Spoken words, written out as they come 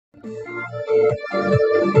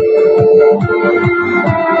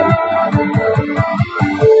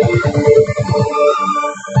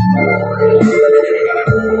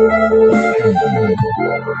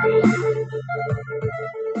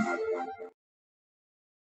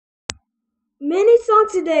Many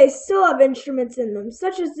songs today still have instruments in them,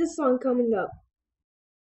 such as this song coming up.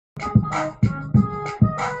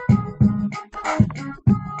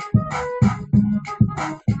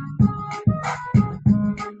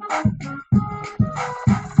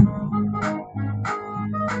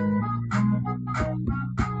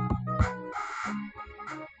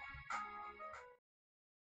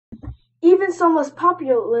 Even some less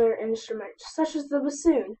popular instruments, such as the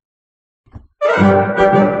bassoon.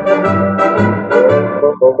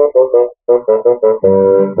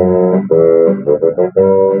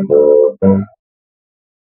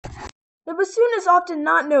 The bassoon is often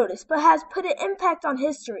not noticed, but has put an impact on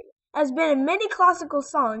history, has been in many classical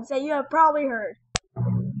songs that you have probably heard.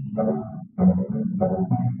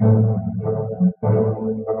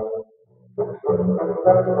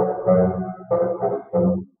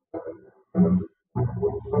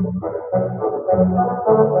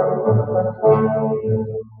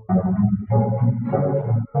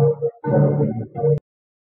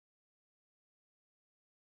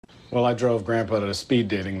 Well, I drove Grandpa to speed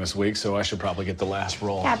dating this week, so I should probably get the last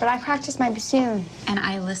roll. Yeah, but I practiced my bassoon. And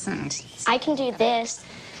I listened. I can do this.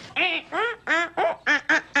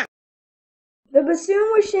 The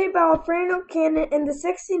bassoon was shaped by Alfredo Cannon in the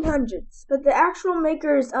 1600s, but the actual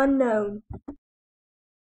maker is unknown.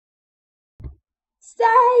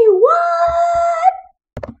 Say what?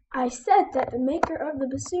 I said that the maker of the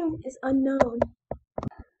bassoon is unknown.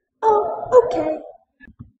 Oh, okay.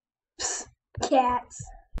 Psst, cats.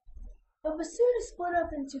 A bassoon is split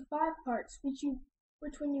up into 5 parts, which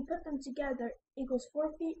when you put them together equals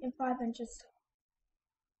 4 feet and 5 inches tall.